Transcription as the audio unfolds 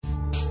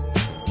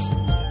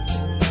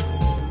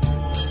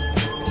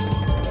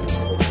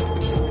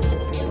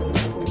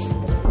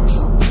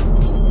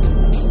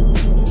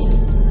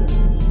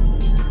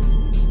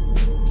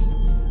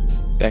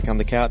Back on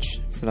the couch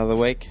for another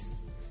week.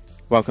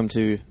 Welcome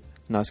to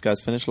Nice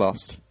Guys Finish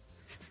Lost.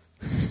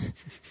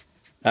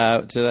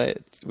 Today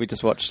we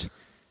just watched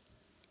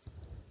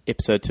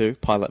episode 2,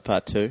 pilot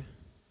part 2.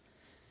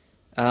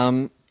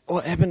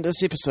 What happened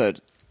this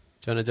episode?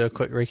 Do you want to do a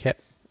quick recap?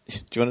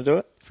 Do you want to do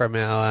it? From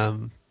our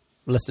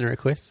listener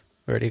request?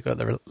 We already got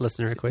the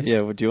listener request.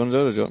 Yeah, well, do you want to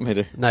do it or do you want me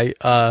to? No,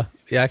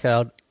 yeah, okay,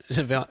 I'll...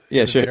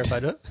 Yeah, sure. If I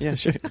do it? Yeah,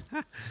 sure.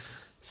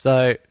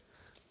 So,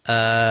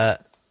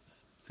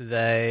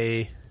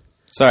 they...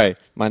 Sorry,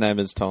 my name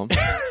is Tom,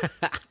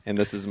 and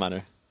this is Manu.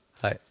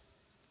 Hi.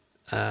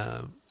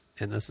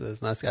 And this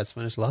is Nice Guys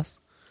Finish Lost.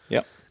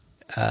 Yep.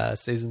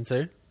 Season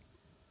 2.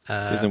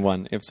 Season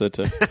 1, episode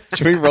 2.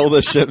 Should we roll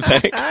this shit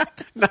back?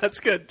 No, it's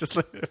good. Just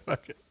let it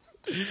fuck it.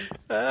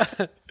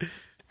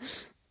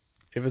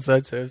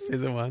 Episode 2 of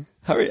Season 1.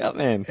 Hurry up,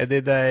 man. And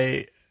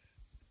then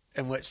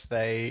in which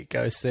they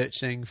go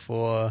searching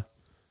for...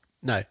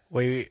 No,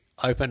 we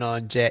open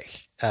on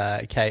Jack,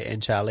 Kate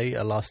and Charlie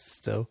are lost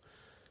still.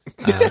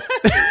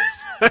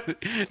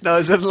 No,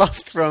 is it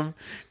lost from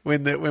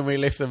when we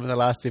left them in the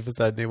last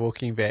episode? They're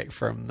walking back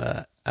from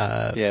the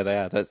Yeah, they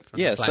are. the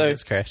plane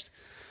that's crashed.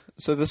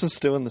 So this is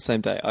still in the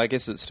same day. I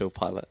guess it's still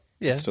pilot.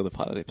 Yeah, It's still the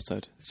pilot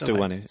episode. Still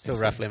one episode. Still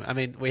roughly. I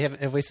mean,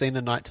 have we seen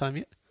the nighttime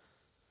yet?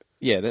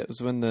 Yeah, that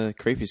was when the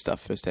creepy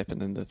stuff first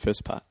happened in the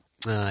first part.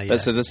 Yeah.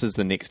 But so this is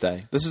the next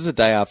day. This is a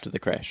day after the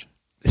crash.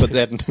 Put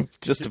that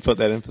just to put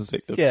that in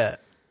perspective. Yeah.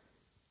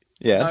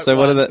 Yeah. No, So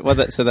well,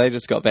 so they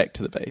just got back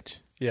to the beach,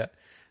 Yeah.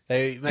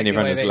 They make and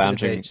everyone their was way back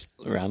to the lounging beach.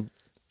 around.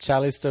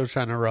 Charlie's still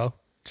trying to roll.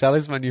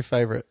 Charlie's my new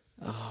favourite.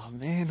 Oh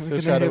man,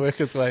 Still trying to work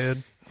his way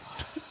in.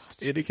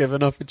 Any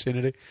given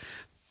opportunity.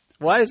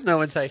 Why is no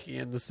one taking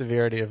in the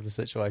severity of the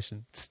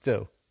situation?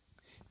 Still.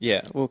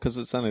 Yeah, well, because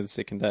it's only the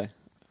second day.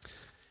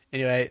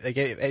 Anyway, they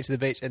get back to the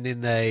beach, and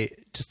then they,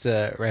 just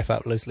to wrap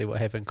up loosely what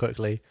happened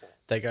quickly,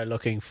 they go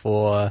looking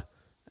for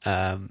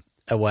a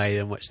way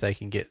in which they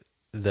can get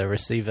the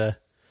receiver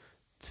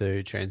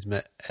to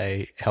transmit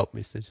a help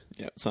message.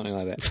 Yeah, something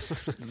like that.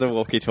 The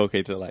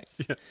walkie-talkie to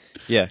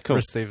yeah, cool.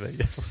 Receiver,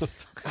 yeah.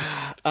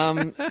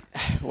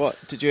 What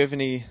did you have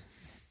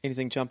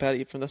anything jump out at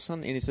you from this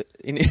one?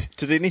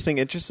 Did anything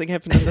interesting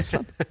happen in this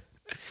one?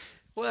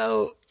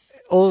 Well,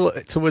 all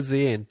towards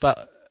the end,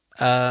 but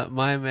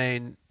my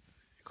main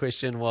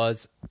question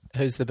was,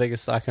 who's the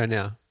biggest psycho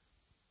now?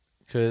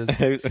 Because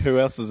who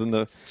else is in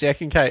the...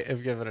 Jack and Kate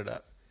have given it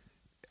up.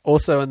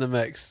 Also in the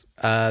mix,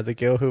 the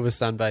girl who was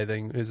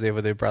sunbathing, who's there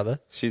with her brother.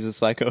 She's a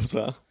psycho as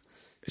well.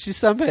 She's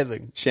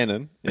sunbathing.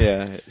 Shannon.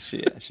 Yeah,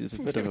 she's a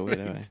bit of a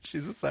weirdo. Eh?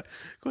 She's a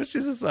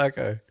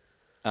psycho.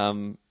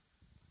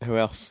 Who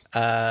else?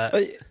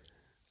 But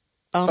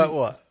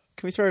what?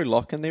 Can we throw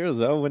Locke in there as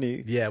well?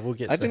 Yeah, we'll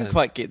get to I didn't him.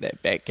 quite get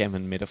that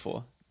backgammon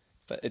metaphor,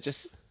 but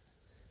it's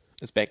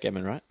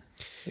backgammon, right?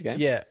 The game?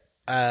 Yeah.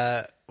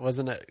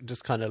 Wasn't it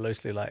just kind of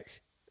loosely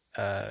like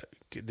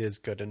there's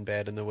good and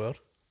bad in the world?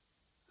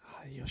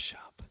 Oh, you're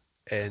sharp.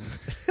 And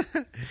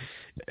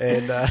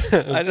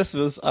I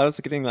was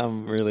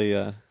getting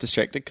really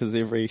distracted because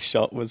every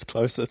shot was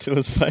closer to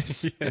his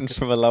face and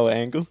from a lower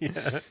angle.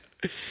 yeah.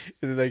 And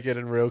then they get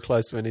in real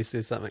close when he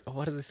says something. Oh,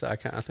 what does he say? I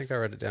think I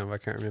wrote it down, but I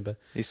can't remember.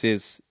 He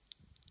says,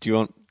 "Do you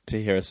want to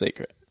hear a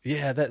secret?"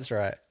 Yeah, that's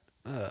right.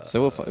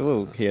 So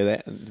we'll hear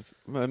that. And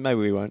maybe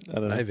we won't. I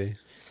don't know.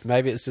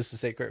 Maybe it's just a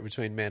secret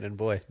between man and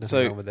boy.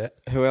 Nothing wrong with that.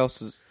 Who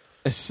else is?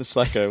 It's just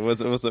psycho.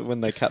 Was it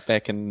when they cut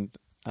back and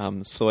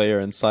Sawyer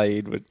and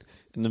Saeed were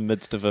in the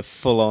midst of a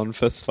full-on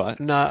fist fight?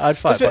 No, I'd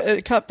fight.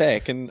 It cut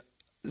back and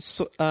they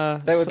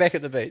were back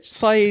at the beach.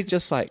 Saeed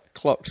just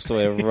clocked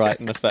Sawyer right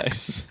in the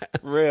face,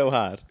 real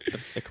hard,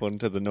 according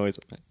to the noise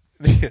it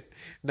made.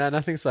 No,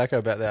 nothing psycho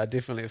about that. I'd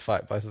definitely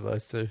fight both of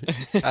those two.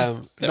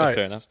 That was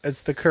fair enough.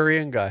 It's the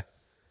Korean guy.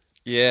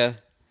 Yeah,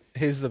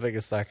 He's the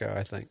biggest psycho,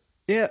 I think.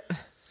 yeah.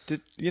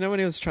 Did you know when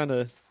he was trying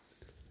to?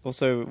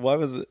 Also, why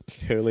was it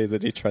Hurley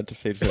that he tried to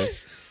feed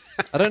first?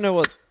 I don't know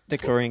what the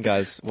Korean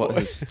guy's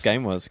his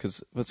game was,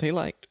 because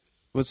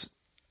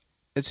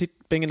is he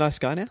being a nice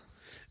guy now?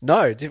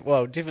 No,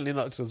 definitely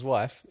not to his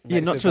wife.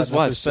 Yeah, not to his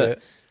wife,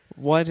 but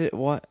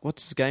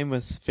what's his game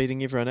with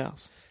feeding everyone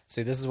else?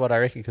 See, this is what I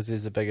reckon, because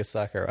he's the biggest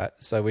psycho, right?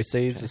 So we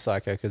see he's a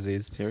psycho because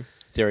he's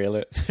theory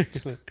alert.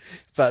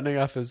 buttoning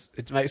up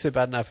it makes her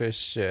button up her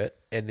shirt,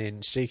 and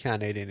then she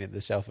can't eat any of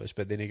the shellfish,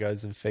 but then he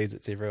goes and feeds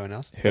it to everyone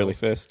else. Hurley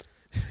first.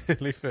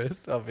 Hurley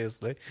first,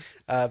 obviously.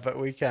 But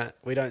we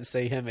don't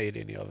see him eat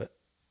any of it,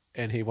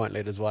 and he won't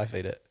let his wife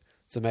eat it.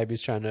 So maybe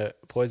he's trying to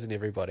poison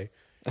everybody.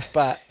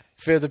 But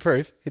further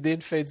proof, he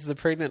then feeds the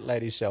pregnant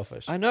lady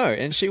shellfish. I know,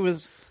 and she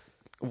was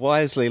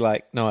wisely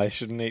like, "No, I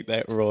shouldn't eat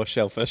that raw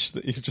shellfish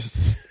that you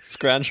just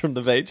scrounged from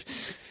the beach."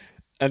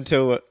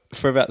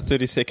 For about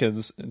 30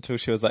 seconds, until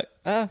she was like,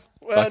 well,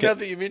 now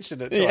that you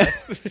mentioned it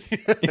twice.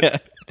 Yeah.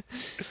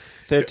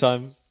 Third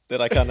time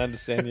that I can't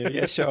understand you.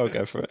 Yeah, sure, I'll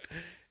go for it.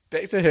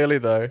 Back to Hurley,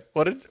 though.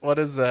 What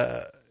does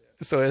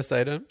Sawyer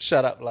say to him?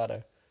 Shut up,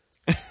 Lado.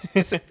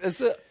 Is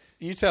it,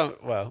 you tell me,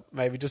 well,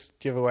 maybe just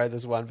give away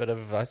this one bit of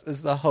advice.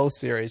 Is the whole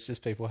series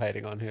just people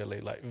hating on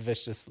Hurley,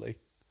 viciously?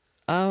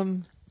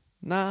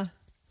 Nah.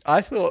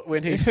 I thought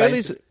when he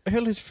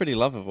Hurley's pretty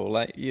lovable.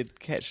 Like you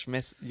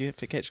have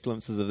to catch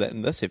glimpses of that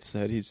in this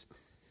episode.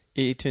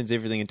 He turns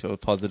everything into a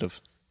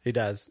positive. He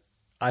does.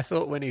 I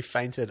thought when he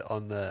fainted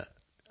on the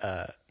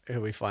who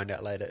we find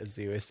out later is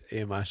the US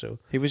Air Marshal.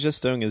 He was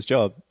just doing his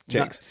job.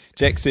 Jack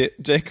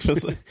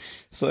was like,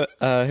 so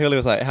Hurley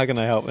was like, "How can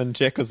I help?" And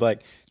Jack was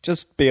like,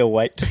 "Just be a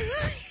weight."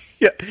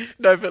 Yeah,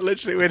 no, but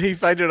literally when he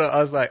fainted on, I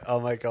was like, "Oh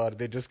my god,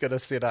 they're just going to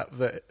set up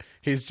that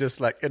he's just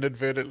like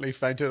inadvertently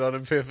fainted on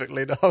him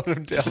perfectly to hold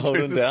him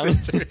down."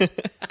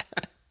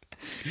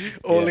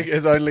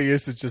 His only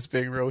use is just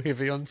being real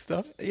heavy on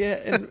stuff. Yeah,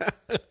 and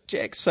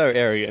Jack's so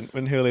arrogant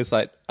when Hurley's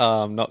like,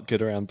 "Oh, I'm not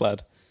good around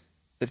blood."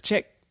 But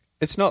Jack,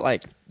 it's not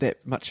like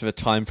that much of a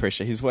time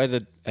pressure. He's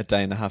waited a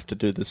day and a half to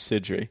do this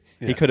surgery.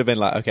 Yeah. He could have been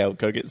like, "Okay, I'll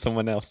go get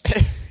someone else."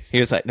 He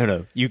was like,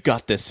 no, you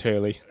got this,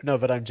 Hurley. No,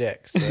 but I'm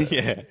Jack. So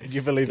yeah.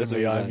 You believe in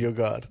me, I'm your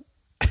god.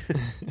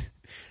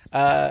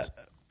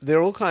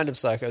 They're all kind of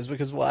psychos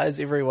because why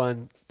is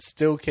everyone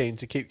still keen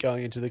to keep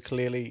going into the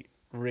clearly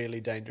really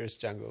dangerous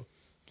jungle?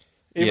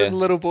 Even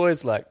little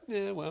boys like,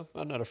 yeah, well,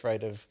 I'm not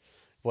afraid of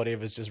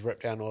whatever's just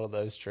ripped down all of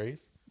those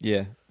trees.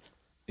 Yeah.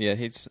 Yeah,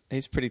 he's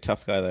a pretty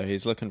tough guy, though.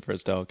 He's looking for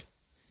his dog.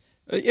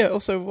 Yeah,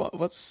 also,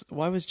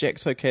 why was Jack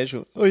so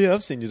casual? Oh, yeah,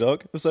 I've seen your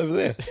dog. It's over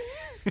there.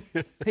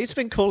 He's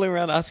been calling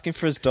around asking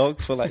for his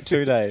dog for like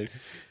 2 days.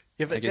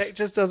 Yeah, but Jack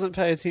just doesn't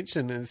pay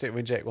attention except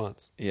when Jack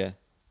wants. Yeah.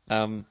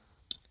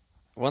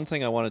 One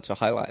thing I wanted to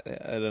highlight,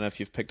 I don't know if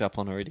you've picked up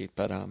on already,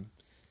 but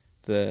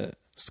the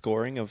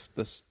scoring of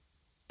this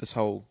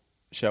whole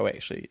show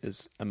actually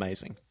is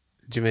amazing.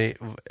 Do you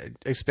mean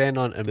expand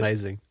on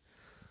amazing?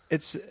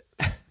 It's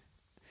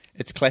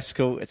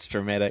classical, it's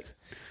dramatic.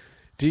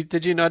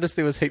 Did you notice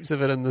there was heaps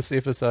of it in this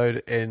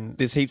episode? And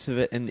there's heaps of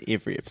it in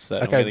every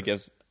episode. Okay. I'm going to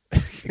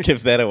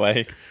give that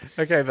away.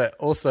 Okay, but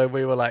also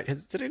we were like,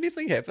 did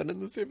anything happen in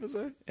this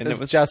episode? And it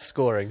was just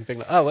scoring, being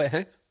like, oh wait,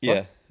 hey, yeah,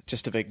 what?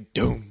 Just a big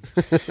doom.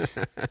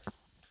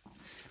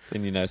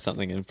 Then you know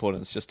something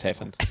important's just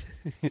happened.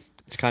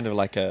 It's kind of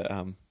like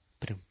a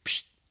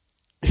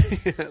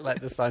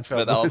like the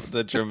Seinfeld, but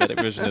the dramatic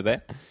version of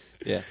that.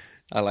 Yeah,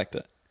 I liked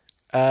it.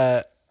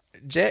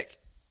 Jack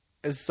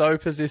is so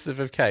possessive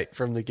of Kate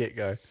from the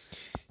get-go.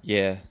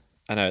 Yeah,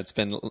 I know. It's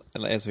been,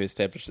 as we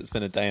established, it's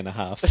been a day and a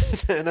half.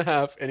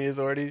 And he's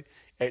already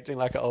acting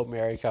like an old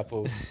married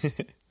couple.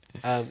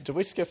 Did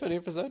we skip an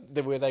episode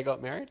where they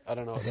got married? I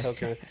don't know what the hell's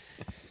going on.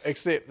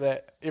 Except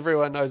that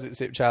everyone knows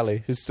except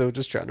Charlie, who's still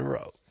just trying to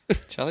roll.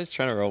 Charlie's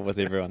trying to roll with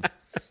everyone.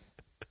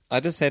 I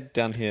just had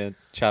down here,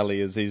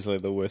 Charlie is easily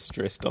the worst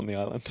dressed on the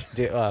island.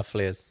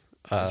 Flares.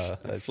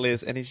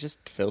 Flares, and he's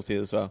just filthy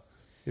as well.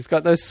 He's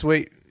got those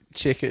sweet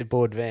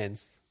checkerboard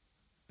vans.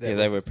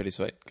 They were pretty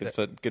sweet.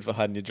 Good for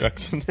hiding your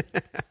drugs.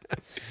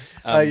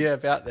 Yeah,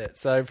 about that.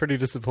 So pretty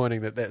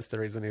disappointing that's the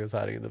reason he was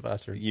hiding in the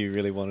bathroom. You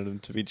really wanted him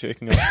to be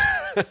jerking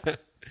off.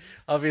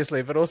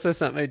 Obviously, but also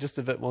something just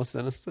a bit more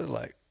sinister,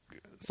 like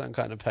some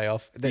kind of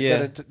payoff.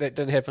 That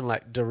didn't happen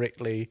like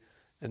directly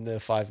in the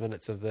 5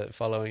 minutes of the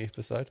following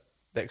episode.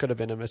 That could have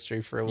been a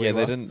mystery for a while. Yeah,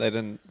 they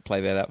didn't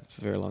play that out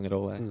for very long at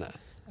all. Eh?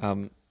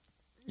 No.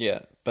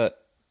 Yeah,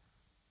 but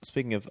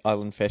speaking of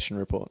Island Fashion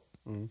Report,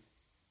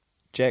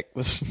 Jack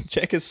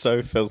is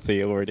so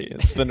filthy already.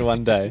 It's been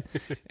one day,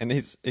 and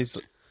he's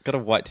got a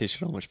white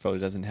t-shirt on, which probably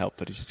doesn't help,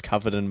 but he's just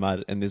covered in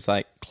mud, and there's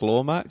like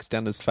claw marks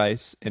down his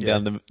face and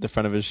down the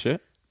front of his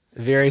shirt.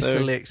 Very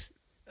select.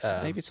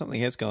 Maybe something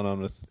has gone on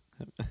with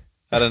him.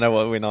 I don't know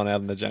what went on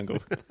out in the jungle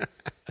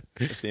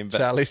with them, but,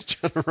 Charlie's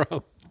trying to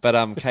roll.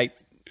 But Kate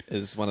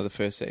is one of the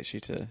first actually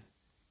to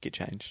get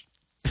changed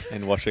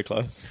and wash her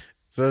clothes.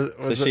 So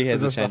she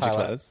has a change of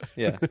clothes.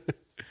 Yeah.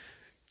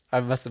 I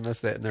must have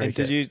missed that in the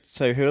recap.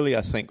 So Hurley,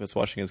 I think, was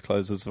washing his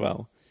clothes as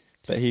well.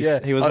 But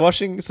he was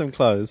washing some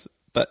clothes,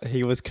 but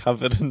he was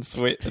covered in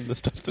sweat in the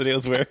stuff that he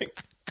was wearing.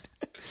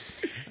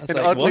 I was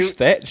like, oddly, wash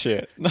that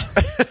shirt.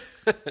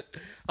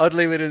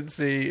 Oddly, we didn't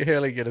see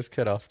Hurley get his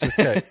kit off. Just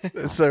Kate.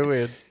 It's so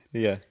weird.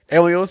 Yeah.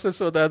 And we also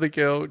saw the other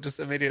girl just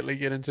immediately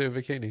get into a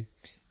bikini.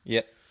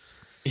 Yep.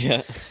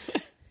 Yeah.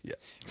 Yeah.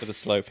 With a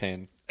slow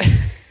pan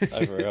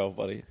over her whole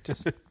body,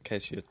 just in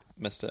case you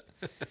missed it.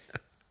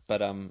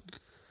 But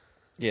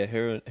yeah,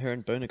 her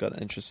and Boone got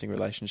an interesting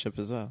relationship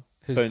as well.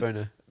 Who's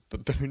Boone?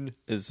 Boone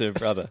is her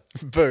brother.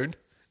 Boone?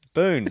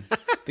 Boone.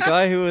 The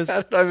guy who was...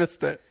 How did I miss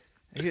that?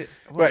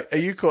 Wait, are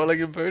you calling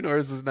him Boone or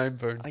is his name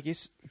Boone? I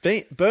guess...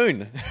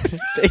 Boone.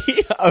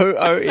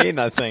 B-O-O-N,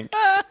 I think.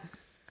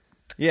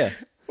 Yeah.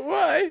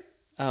 Why?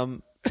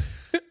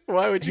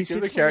 Why would you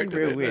give the character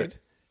real weird?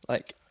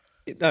 Like,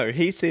 no,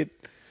 he said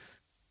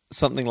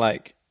something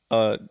like,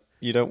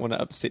 you don't want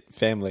to upset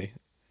family.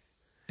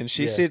 And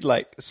she said,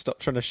 like, stop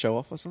trying to show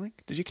off or something.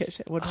 Did you catch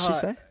that? What did she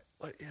say?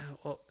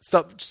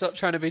 Stop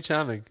trying to be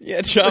charming.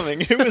 Yeah,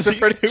 charming. Who was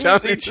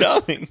he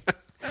charming?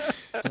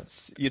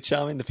 You're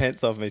charming the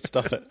pants off me.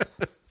 Stop it.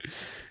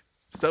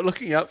 Stop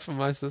looking up for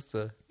my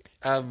sister.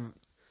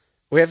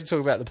 We have to talk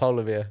about the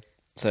polar bear.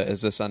 So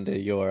is this under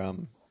your...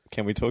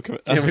 Can we talk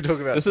about... Can we talk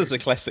about... This is the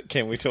classic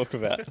can we talk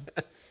about.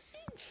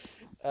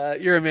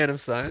 You're a man of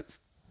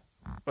science.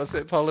 What's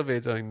that polar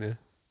bear doing there?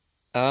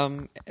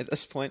 At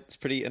this point, it's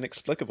pretty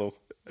inexplicable.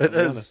 It I'll be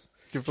is honest.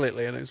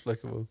 completely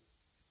inexplicable.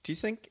 Do you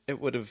think it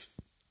would have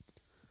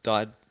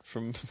died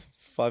from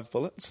 5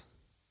 bullets?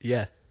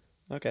 Yeah.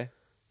 Okay.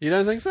 You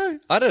don't think so?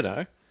 I don't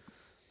know.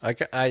 I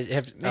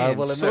have. Man,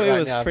 will admit Sawyer right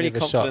was now, I've pretty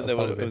never shot confident a that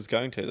polar it bear. was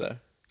going to, though.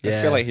 I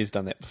Yeah. feel like he's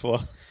done that before.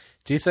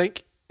 Do you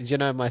think? Do you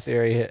know my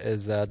theory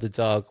is the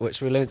dog,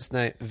 which we learned its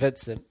name,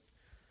 Vincent.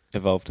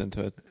 Evolved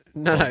into it.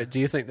 No. Do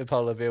you think the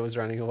polar bear was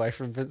running away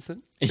from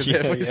Vincent? Because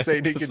Yeah, have we yeah.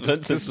 seen he can just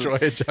Vincent's- destroy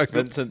a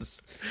jungle?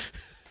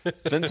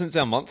 Vincent's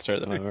our monster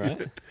at the moment,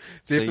 right?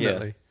 Definitely.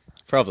 So, yeah,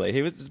 probably.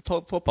 He was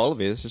poor polar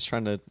bear is just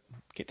trying to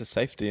get to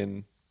safety,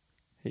 and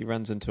he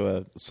runs into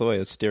a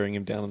Sawyer staring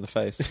him down in the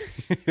face.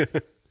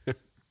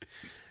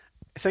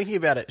 Thinking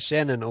about it,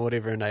 Shannon or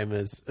whatever her name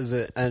is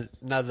it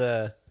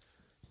another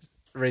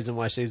reason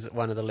why she's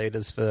one of the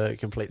leaders for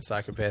Complete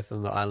Psychopath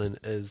on the island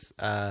is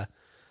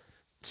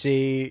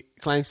she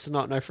claims to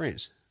not know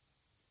French.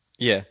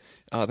 Yeah.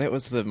 Oh, that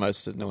was the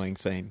most annoying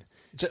scene.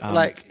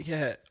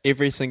 Yeah.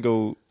 Every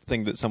single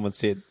thing that someone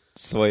said,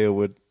 Sawyer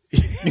would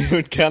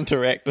would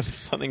counteract with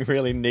something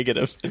really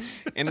negative.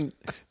 And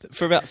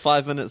for about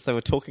 5 minutes, they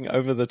were talking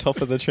over the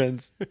top of the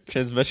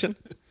transmission.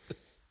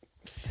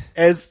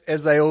 As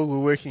they all were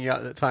working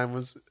out that time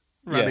was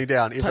running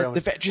down. Everyone,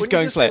 The battery's wouldn't you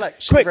going just be flat. like,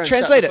 Quick, everyone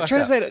translate shut it, the fuck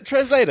translate up? it,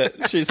 translate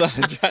it. She's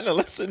like trying to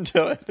listen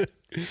to it.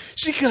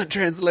 She can't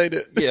translate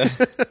it. Yeah.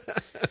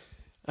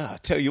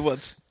 Tell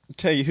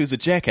you who's a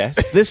jackass.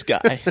 This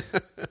guy.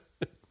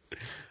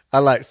 I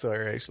like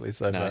Sawyer actually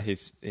so No, far.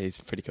 he's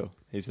pretty cool.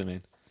 He's the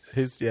man.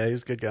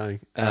 He's good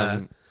going.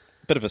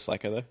 Bit of a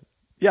psycho though.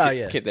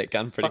 Yeah. Kept that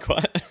gun pretty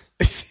quiet.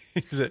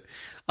 Is it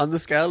on the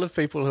scale of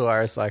people who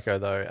are a psycho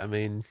though? I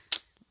mean,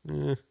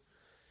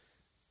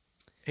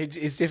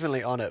 he's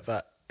definitely on it,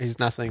 but he's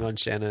nothing on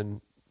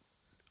Shannon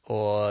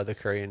or the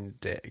Korean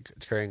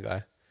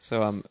guy.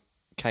 So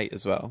Kate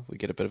as well. We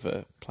get a bit of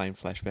a plane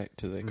flashback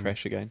to the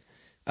crash again.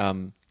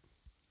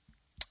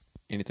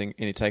 Any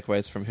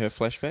takeaways from her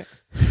flashback?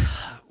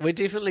 We're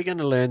definitely going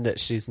to learn that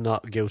she's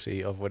not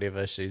guilty of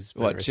whatever she's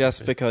been What, arrested just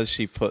for. because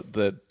she put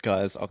the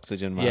guy's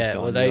oxygen mask Yeah,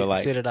 on? well, they you were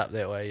like, set it up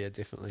that way, yeah,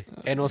 definitely.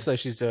 And also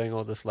she's doing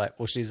all this,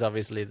 she's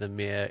obviously the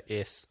mayor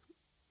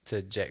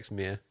to Jack's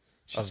mayor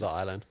of the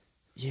island.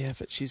 yeah,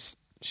 but she's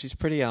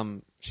pretty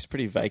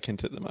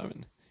vacant at the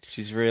moment.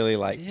 She's really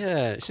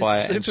Yeah, she's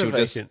quiet, and super she'll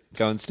just vacant.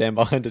 go and stand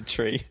behind a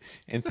tree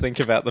and think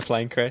about the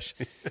plane crash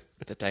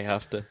the day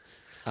after.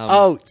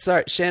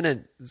 Sorry,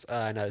 Shannon.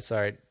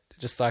 Sorry.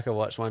 Just Psycho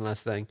Watch, one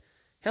last thing.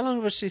 How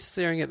long was she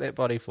staring at that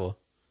body for?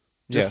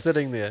 Just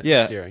sitting there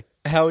staring.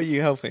 How are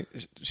you helping?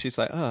 She's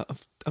like,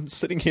 I'm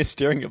sitting here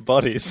staring at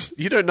bodies.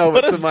 You don't know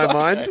What what's a in my psycho.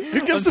 mind.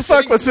 Who gives I'm a fuck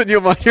sitting- what's in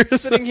your mind? You're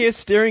Sitting here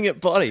staring at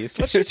bodies.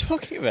 What's she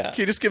talking about?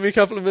 Can you just give me a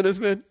couple of minutes,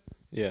 man?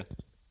 Yeah.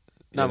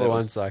 Number that one,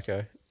 was-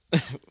 Psycho.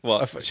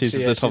 What? She's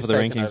at the top of the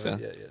taken rankings over.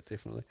 now. Yeah,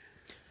 definitely.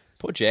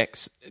 Poor Jack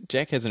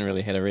hasn't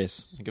really had a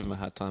rest. I give him a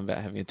hard time about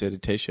having a dirty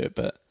t-shirt,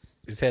 but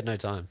He's had no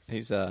time.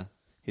 he's No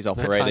time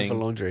operating. for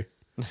laundry.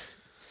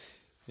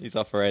 He's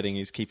operating.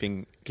 He's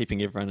keeping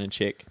everyone in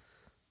check.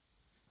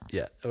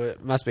 Yeah,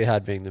 it must be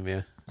hard being the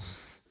mayor.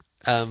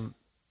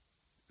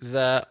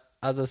 The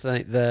other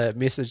thing, the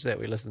message that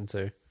we listened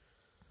to,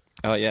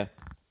 Oh yeah,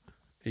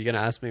 are you going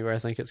to ask me where I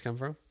think it's come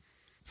from?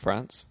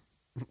 France.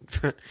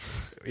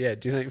 Yeah,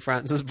 do you think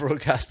France is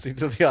broadcasting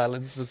to the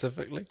island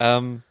specifically?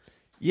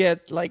 Yeah,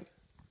 do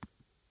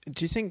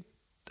you think?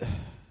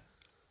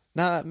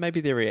 Nah,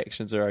 maybe their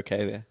reactions are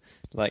okay there.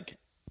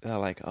 They're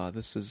like, oh,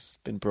 this has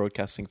been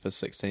broadcasting for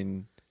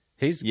 16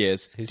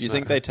 years. Do you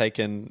think they take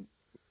in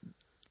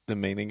the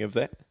meaning of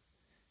that?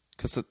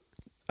 Because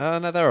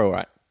no, they're all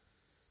right.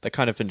 They're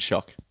kind of in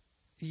shock.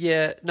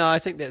 Yeah, no, I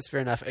think that's fair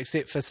enough,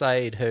 except for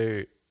Saeed,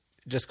 who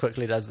just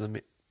quickly does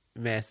the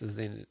masses,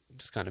 then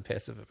just kind of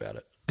passive about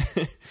it.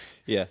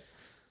 Yeah,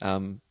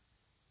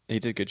 he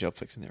did a good job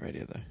fixing that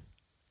radio though.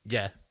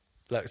 Yeah.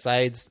 Look,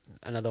 Saeed's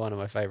another one of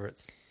my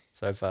favourites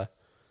so far.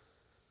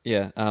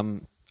 Yeah.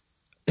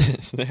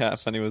 How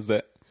funny was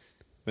that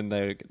when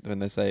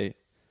they say,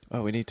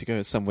 "Oh, we need to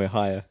go somewhere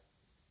higher."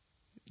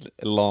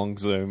 Long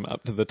zoom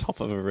up to the top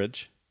of a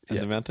ridge in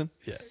the mountain.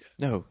 Yeah.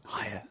 No,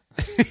 higher.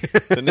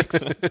 The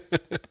next one.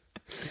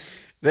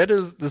 That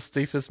is the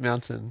steepest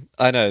mountain.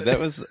 I know that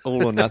was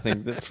all or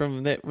nothing.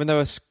 From that, when they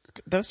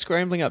were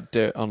scrambling up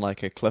dirt on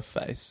like a cliff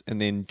face and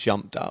then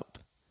jumped up.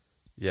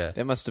 Yeah.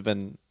 That must have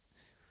been.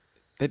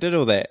 They did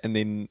all that and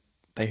then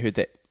they heard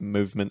that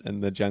movement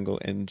in the jungle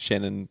and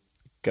Shannon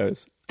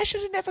goes, "I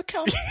should have never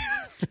come."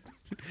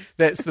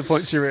 That's the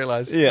point she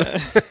realised. Yeah.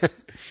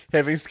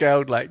 Having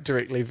scaled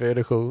directly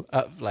vertical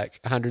up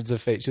hundreds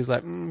of feet, she's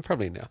like,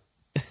 probably now.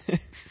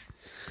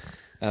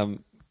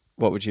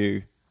 What would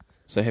you?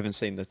 So haven't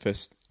seen the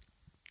first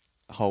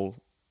whole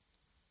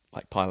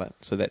pilot.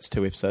 So that's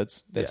 2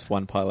 episodes. That's Yeah.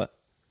 1 pilot.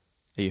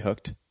 Are you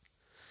hooked?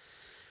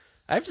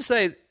 I have to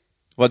say,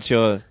 What's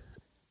your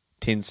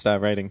 10-star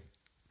rating?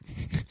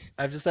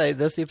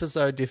 this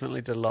episode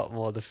definitely did a lot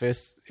more. The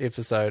first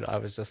episode, I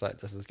was just like,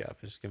 this is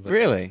garbage. Completely.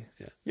 Really?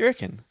 Yeah. You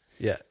reckon?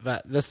 Yeah,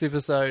 but this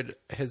episode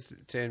has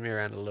turned me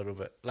around a little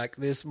bit.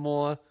 There's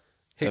more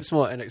Heaps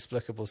more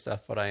inexplicable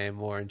stuff, but I am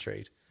more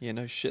intrigued. Yeah,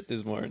 no shit.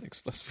 There's more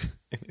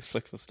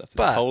inexplicable stuff. There's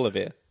But- polar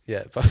bear.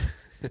 Yeah,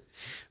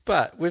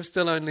 but we've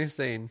still only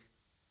seen.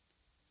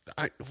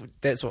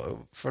 That's what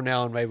from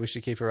now on. Maybe we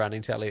should keep a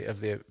running tally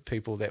of the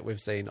people that we've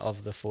seen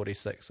of the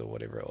 46 or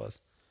whatever it was.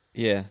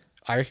 Yeah,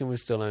 I reckon we've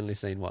still only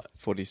seen what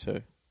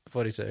 42.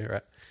 42,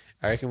 right?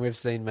 I reckon we've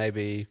seen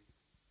maybe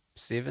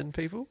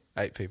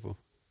 8 people.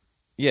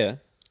 Yeah.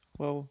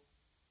 Well,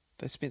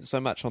 they spent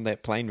so much on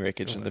that plane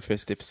wreckage in the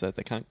first episode.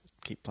 They can't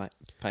keep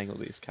paying all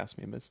these cast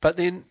members. But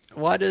then,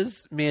 why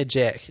does Mayor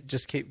Jack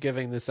just keep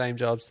giving the same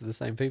jobs to the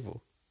same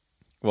people?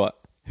 What?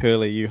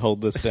 Hurley, you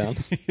hold this down.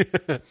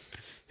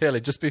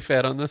 Hurley, just be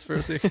fair on this for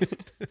a second.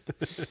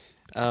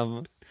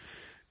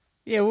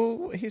 Yeah,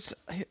 well,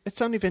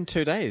 it's only been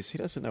 2 days. He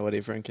doesn't know what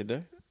everyone can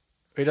do.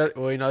 He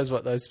knows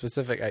what those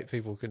specific 8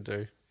 people can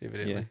do,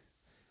 evidently. Yeah.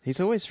 He's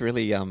always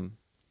really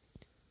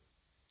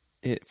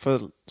for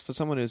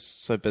someone who's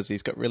so busy,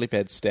 he's got really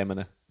bad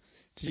stamina.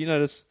 Did you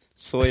notice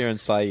Sawyer and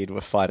Saeed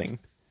were fighting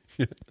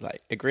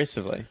like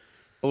aggressively?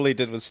 All he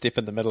did was step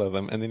in the middle of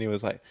them, and then he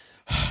was like,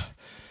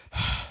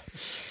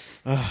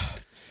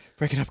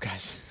 break it up,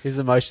 guys. He's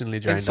emotionally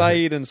drained. And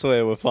Saeed and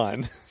Sawyer were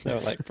fine. They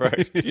were like, bro,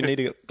 do you need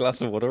a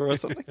glass of water or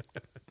something?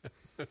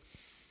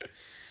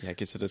 Yeah, I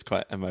guess it is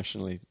quite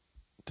emotionally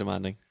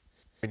demanding.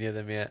 When you're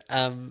the mayor.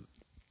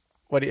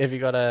 Have you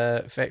got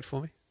a fact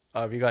for me?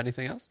 Oh, have you got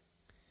anything else?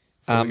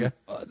 Before we go?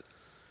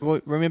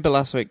 Well, remember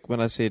last week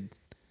when I said,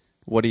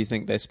 what do you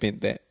think they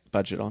spent that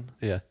budget on?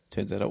 Yeah.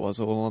 Turns out it was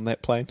all on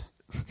that plane.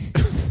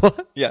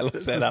 What? Yeah, look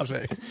This that is up. the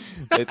fact.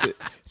 That's it.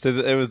 So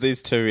it was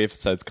these 2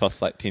 episodes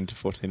cost like 10 to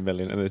 14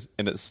 million,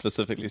 and it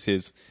specifically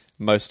says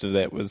most of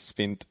that was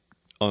spent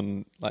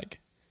on like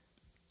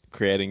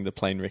creating the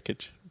plane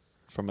wreckage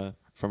from a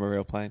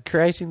real plane.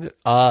 Creating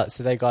the...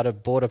 so they got a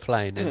border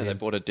plane. And Yeah, they then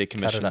bought a cut it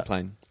decommissioned up.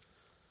 plane.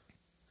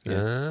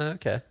 Yeah.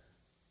 Okay.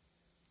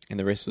 And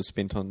the rest was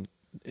spent on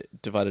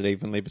divided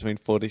evenly between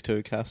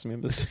 42 cast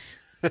members.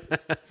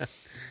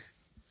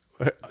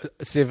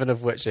 7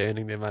 of which are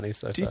earning their money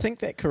so far. Do you think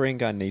that Korean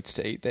guy needs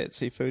to eat that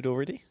seafood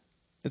already?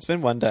 It's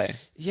been 1 day.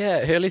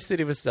 Yeah, Hurley said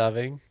he was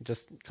starving,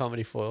 just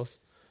comedy foils.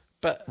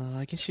 But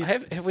I guess you.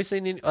 have we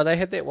seen any... Oh, they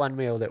had that one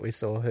meal that we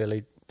saw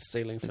Hurley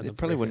stealing from There the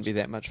probably wouldn't be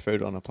breakfast. that much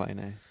food on a plane,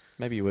 eh?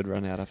 Maybe you would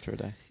run out after a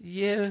day.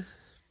 Yeah.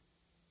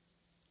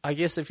 I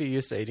guess if you're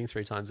used to eating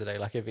 3 times a day,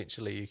 like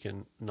eventually you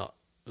can not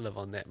live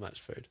on that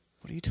much food.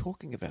 What are you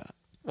talking about?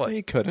 What? No,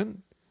 you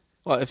couldn't.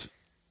 Well, if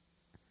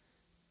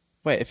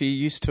you're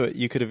used to it,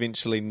 you could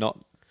eventually not.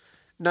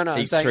 No, I'm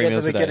Eat saying 3 at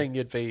meals the a day. beginning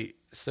you'd be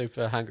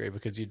super hungry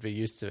because you'd be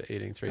used to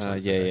eating 3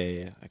 times a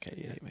day. Yeah. Okay,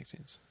 yeah, it makes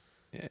sense.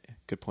 Yeah,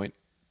 good point.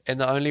 And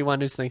the only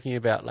one who's thinking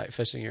about like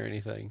fishing or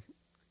anything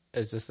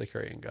is just the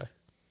Korean guy.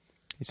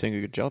 He's doing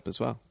a good job as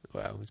well.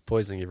 Wow, he's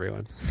poisoning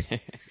everyone.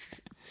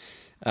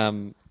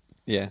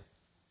 Yeah.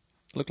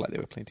 Looked like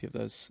there were plenty of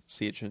those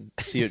sea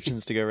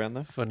urchins to go around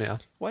though. For now.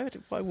 Why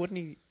wouldn't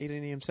he eat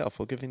any himself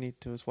or give any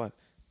to his wife?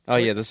 Oh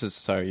yeah,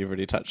 sorry, you've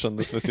already touched on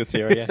this with your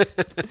theory. Yeah.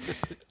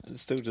 I'm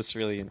still just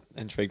really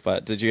intrigued by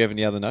it. Did you have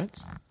any other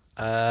notes?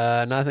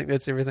 No, I think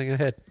that's everything I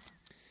had.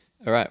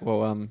 All right.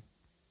 Well,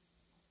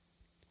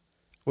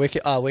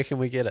 Where can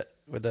we get it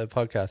with the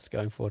podcast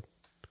going forward?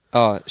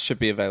 it should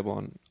be available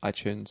on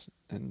iTunes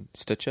and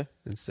Stitcher,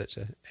 In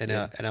Stitcher and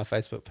Yeah. our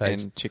Facebook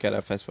page. and check out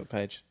our Facebook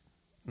page.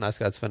 Nice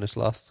Guys Finished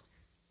Last.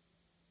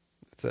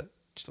 That's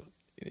it.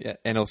 Yeah,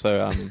 and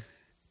also,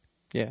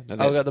 yeah. No,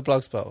 Oh, we got the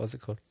blog spot. What's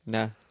it called?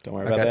 Nah, don't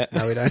worry about that.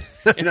 No, we don't.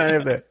 We don't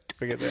have that.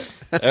 Forget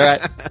that. All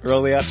right,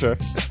 roll the outro.